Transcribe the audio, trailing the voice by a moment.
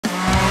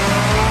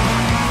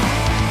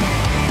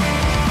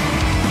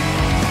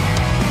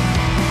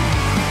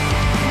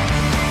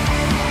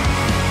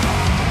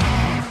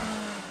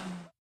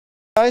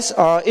Guys,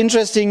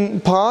 interesting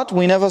part.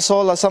 We never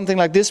saw something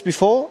like this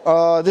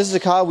before. This is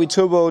a car we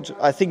turboed,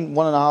 I think,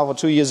 1.5 or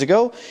 2 years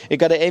ago. It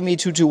got an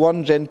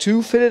ME221 Gen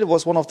 2 fitted. It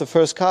was one of the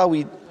first car.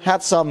 We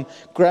had some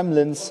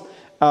gremlins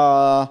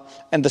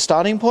and the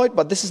starting point,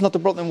 but this is not the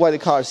problem why the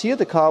car is here.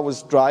 The car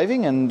was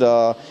driving, and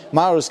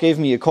Marius gave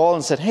me a call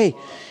and said, hey,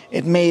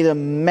 it made a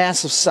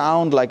massive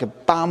sound like a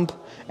bump,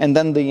 and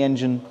then the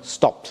engine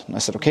stopped. And I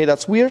said, okay,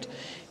 that's weird.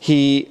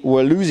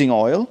 We're losing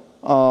oil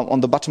on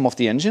the bottom of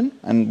the engine,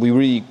 and we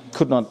really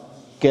could not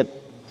get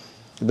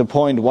the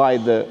point why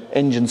the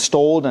engine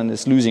stalled and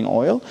is losing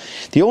oil.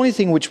 The only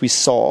thing which we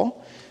saw,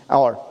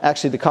 or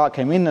actually the car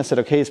came in and I said,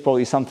 okay, it's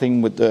probably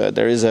something with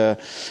there is a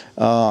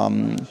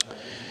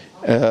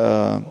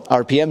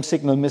RPM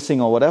signal missing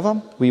or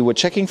whatever. We were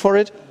checking for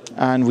it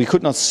and we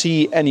could not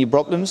see any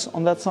problems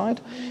on that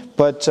side.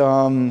 But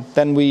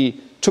then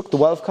we took the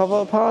valve cover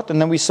apart, and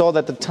then we saw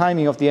that the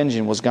timing of the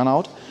engine was gone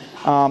out.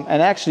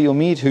 And actually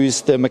Omid,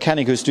 who's the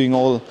mechanic who's doing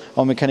all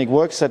our mechanic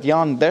work, said,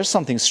 Jan, there's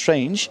something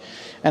strange,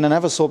 and I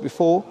never saw it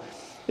before.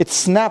 It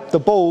snapped the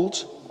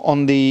bolt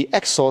on the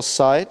exhaust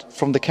side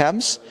from the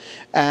cams,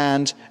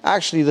 and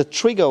actually the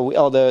trigger,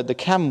 or the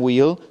cam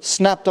wheel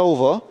snapped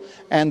over,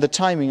 and the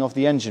timing of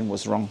the engine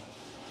was wrong.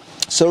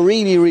 So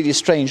really, really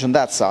strange on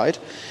that side.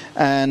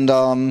 And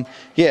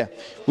yeah,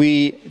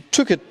 we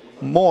took it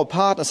more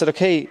apart and said,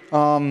 okay,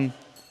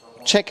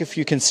 check if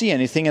you can see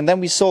anything, and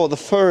then we saw the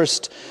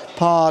first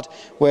part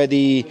where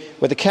the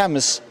cam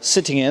is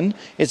sitting in.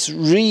 It's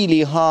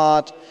really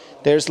hard.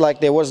 There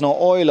was no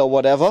oil or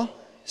whatever,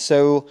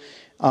 so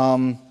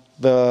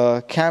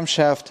the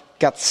camshaft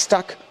got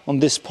stuck on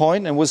this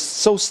point and was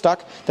so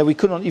stuck that we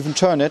could not even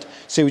turn it.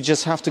 So we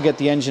just have to get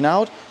the engine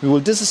out. We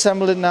will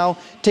disassemble it now,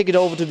 take it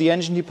over to the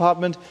engine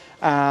department,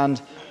 and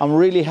I'm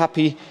really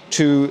happy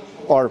to,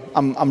 or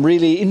I'm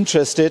really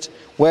interested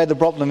where the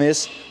problem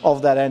is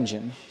of that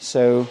engine.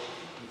 So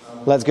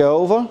let's go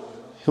over.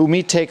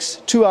 Umid takes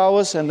 2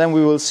 hours, and then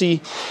we will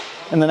see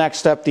in the next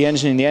step the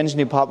engine in the engine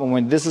department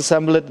when we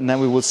disassemble it, and then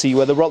we will see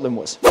where the problem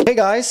was. Hey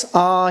guys,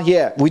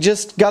 yeah, we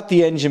just got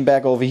the engine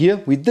back over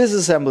here. We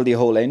disassembled the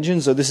whole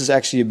engine. So this is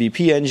actually a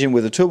BP engine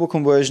with a turbo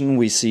conversion.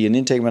 We see an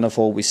intake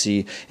manifold, we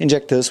see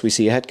injectors, we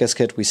see a head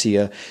gasket, we see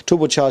a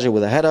turbocharger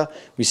with a header,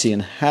 we see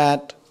a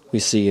head, we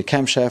see a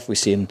camshaft, we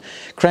see a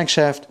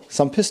crankshaft,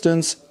 some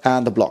pistons,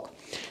 and the block.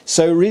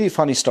 So really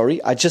funny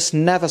story. I just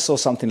never saw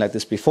something like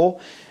this before.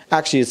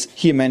 Actually, it's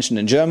here mentioned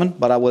in German,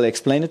 but I will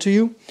explain it to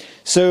you.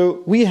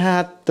 So we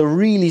had the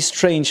really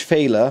strange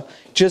failure.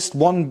 Just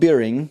one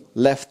bearing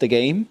left the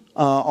game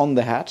on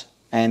the head,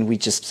 and we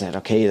just said,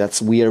 okay,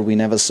 that's weird. We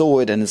never saw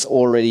it, and it's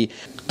already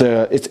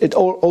it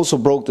also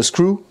broke the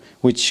screw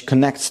which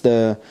connects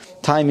the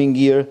timing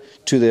gear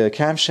to the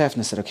camshaft.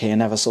 And I said, okay, I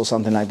never saw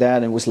something like that.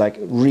 And it was like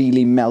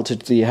really melted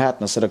to the head.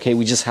 And I said, okay,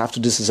 we just have to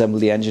disassemble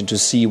the engine to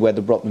see where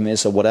the problem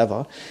is or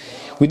whatever.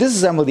 We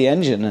disassembled the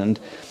engine, and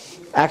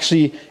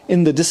actually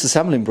in the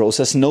disassembling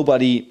process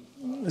nobody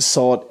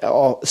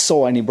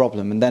saw any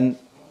problem. And then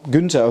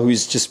Günther, who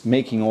is just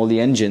making all the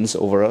engines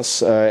over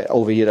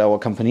here at our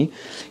company,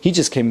 he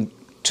just came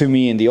to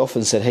me in the office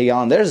and said, hey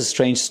Jan, there's a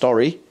strange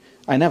story.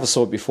 I never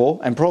saw it before,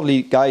 and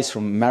probably guys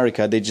from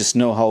America, they just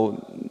know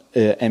how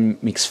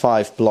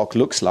MX-5 block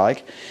looks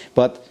like,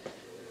 but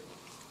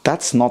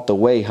that's not the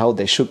way how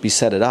they should be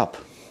set it up.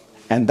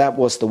 And that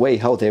was the way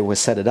how they were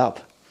set it up.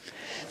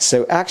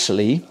 So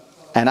actually,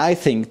 and I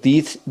think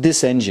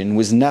this engine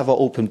was never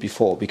opened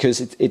before,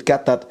 because it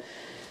got that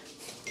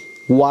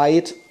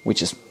white,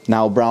 which is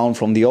now brown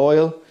from the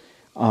oil,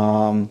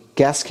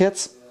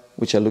 gaskets,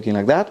 which are looking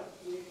like that.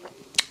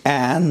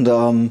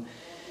 And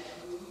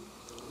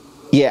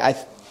yeah,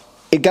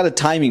 it got a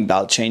timing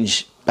belt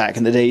change back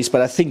in the days, but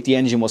I think the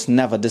engine was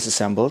never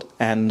disassembled.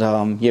 And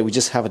yeah, we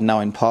just have it now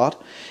in part.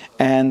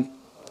 And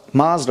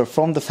Mazda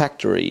from the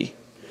factory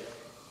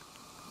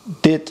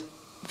did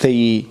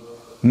the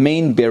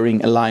main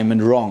bearing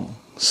alignment wrong.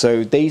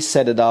 So they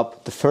set it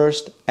up, the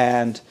first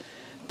and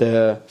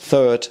the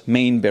third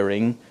main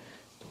bearing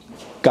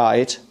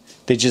guide,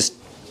 they just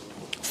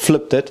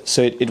flipped it,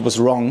 so it was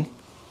wrong.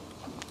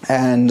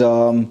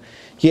 And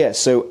yeah,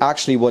 so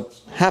actually what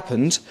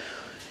happened,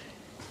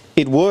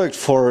 it worked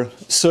for a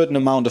certain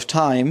amount of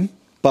time,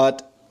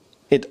 but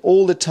it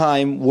all the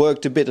time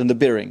worked a bit on the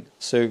bearing.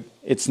 So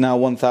it's now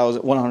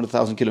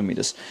 100,000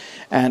 kilometers.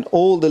 And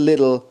all the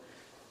little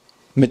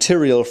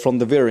material from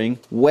the bearing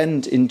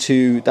went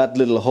into that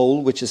little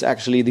hole, which is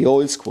actually the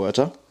oil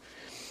squirter,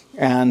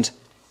 and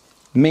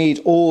made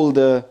all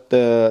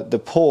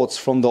the ports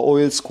from the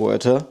oil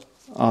squirter,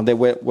 there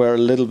were a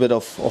little bit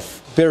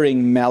of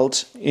bearing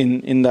melt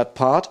in that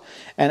part,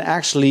 and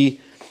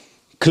actually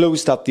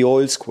closed up the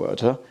oil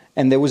squirter,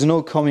 and there was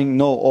no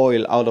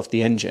oil out of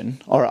the engine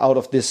or out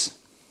of this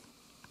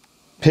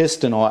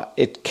piston, or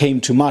it came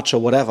too much or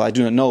whatever, I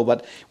do not know,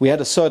 but we had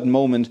a certain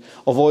moment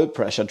of oil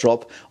pressure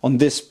drop on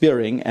this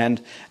bearing,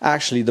 and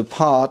actually the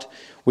part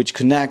which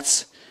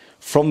connects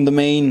from the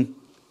main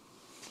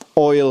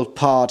oil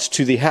part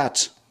to the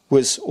head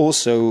was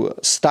also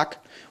stuck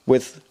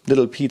with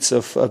little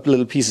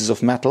pieces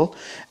of metal,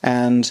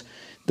 and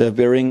the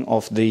bearing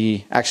of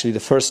actually the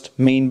first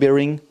main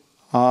bearing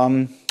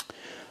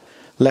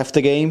left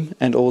the game,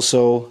 and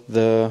also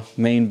the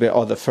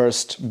the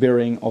first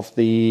bearing of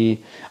the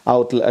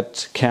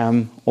outlet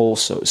cam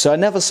also. So I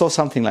never saw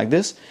something like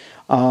this.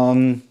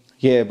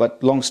 Yeah,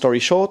 but long story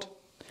short,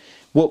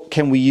 what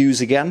can we use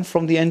again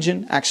from the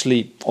engine?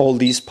 Actually, all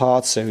these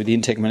parts, so the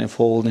intake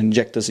manifold,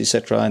 injectors,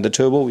 etc., and the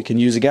turbo, we can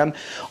use again.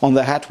 On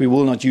the head, we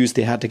will not use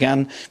the head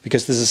again,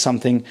 because this is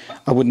something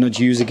I would not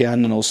use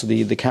again, and also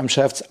the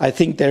camshafts. I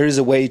think there is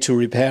a way to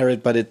repair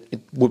it, but it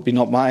would be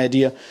not my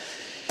idea.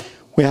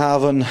 We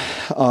have a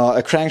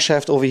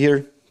crankshaft over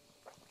here,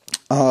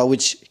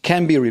 which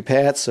can be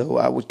repaired, so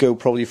I would go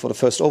probably for the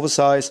first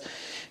oversize,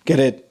 get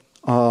it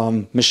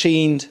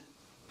machined,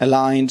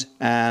 aligned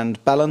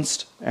and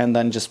balanced, and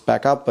then just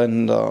back up,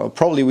 and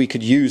probably we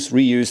could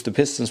reuse the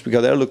pistons,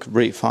 because they look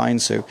really fine.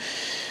 So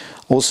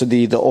also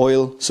the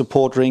oil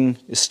support ring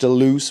is still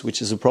loose,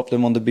 which is a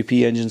problem on the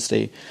BP engines.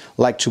 They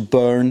like to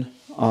burn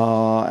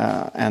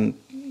and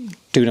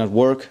do not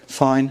work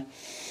fine.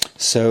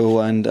 So,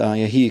 and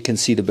yeah, here you can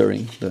see the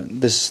bearing.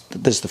 This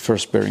is the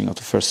first bearing of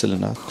the first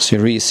cylinder. So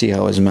you really see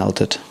how it's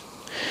melted.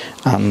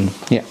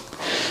 Yeah.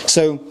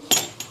 So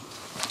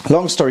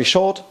long story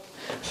short,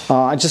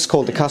 I just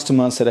called the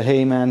customer and said,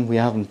 hey man, we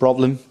have a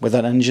problem with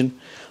that engine.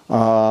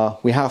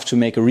 We have to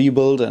make a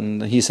rebuild.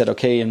 And he said,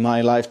 okay, in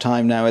my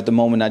lifetime now at the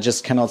moment, I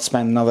just cannot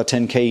spend another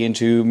 10k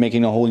into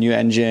making a whole new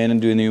engine and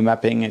doing new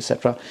mapping,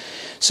 etc.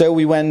 So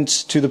we went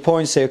to the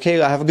point, say,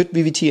 okay, I have a good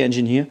VVT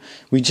engine here.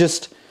 We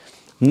just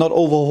not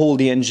overhaul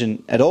the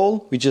engine at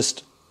all. We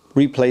just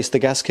replace the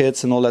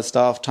gaskets and all that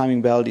stuff,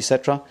 timing belt,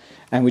 etc.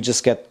 And we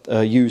just get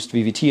a used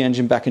VVT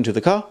engine back into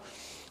the car.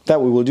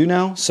 That we will do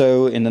now.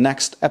 So in the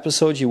next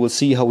episode you will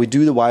see how we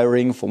do the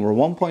wiring from a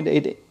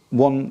 1.8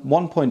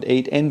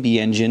 NB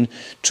engine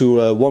to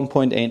a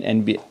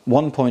 1.8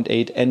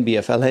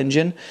 NBFL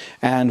engine,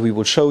 and we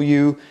will show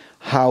you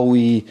how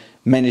we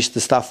manage the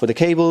stuff with the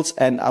cables,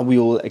 and we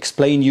will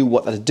explain you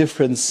what are the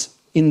difference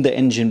in the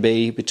engine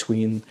bay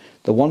between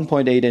the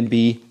 1.8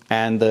 NB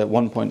and the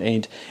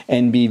 1.8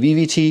 NB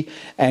VVT,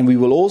 and we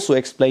will also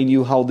explain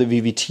you how the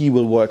VVT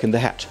will work in the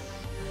head.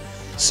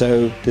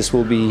 So this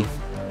will be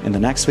in the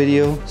next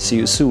video. See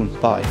you soon.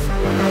 Bye.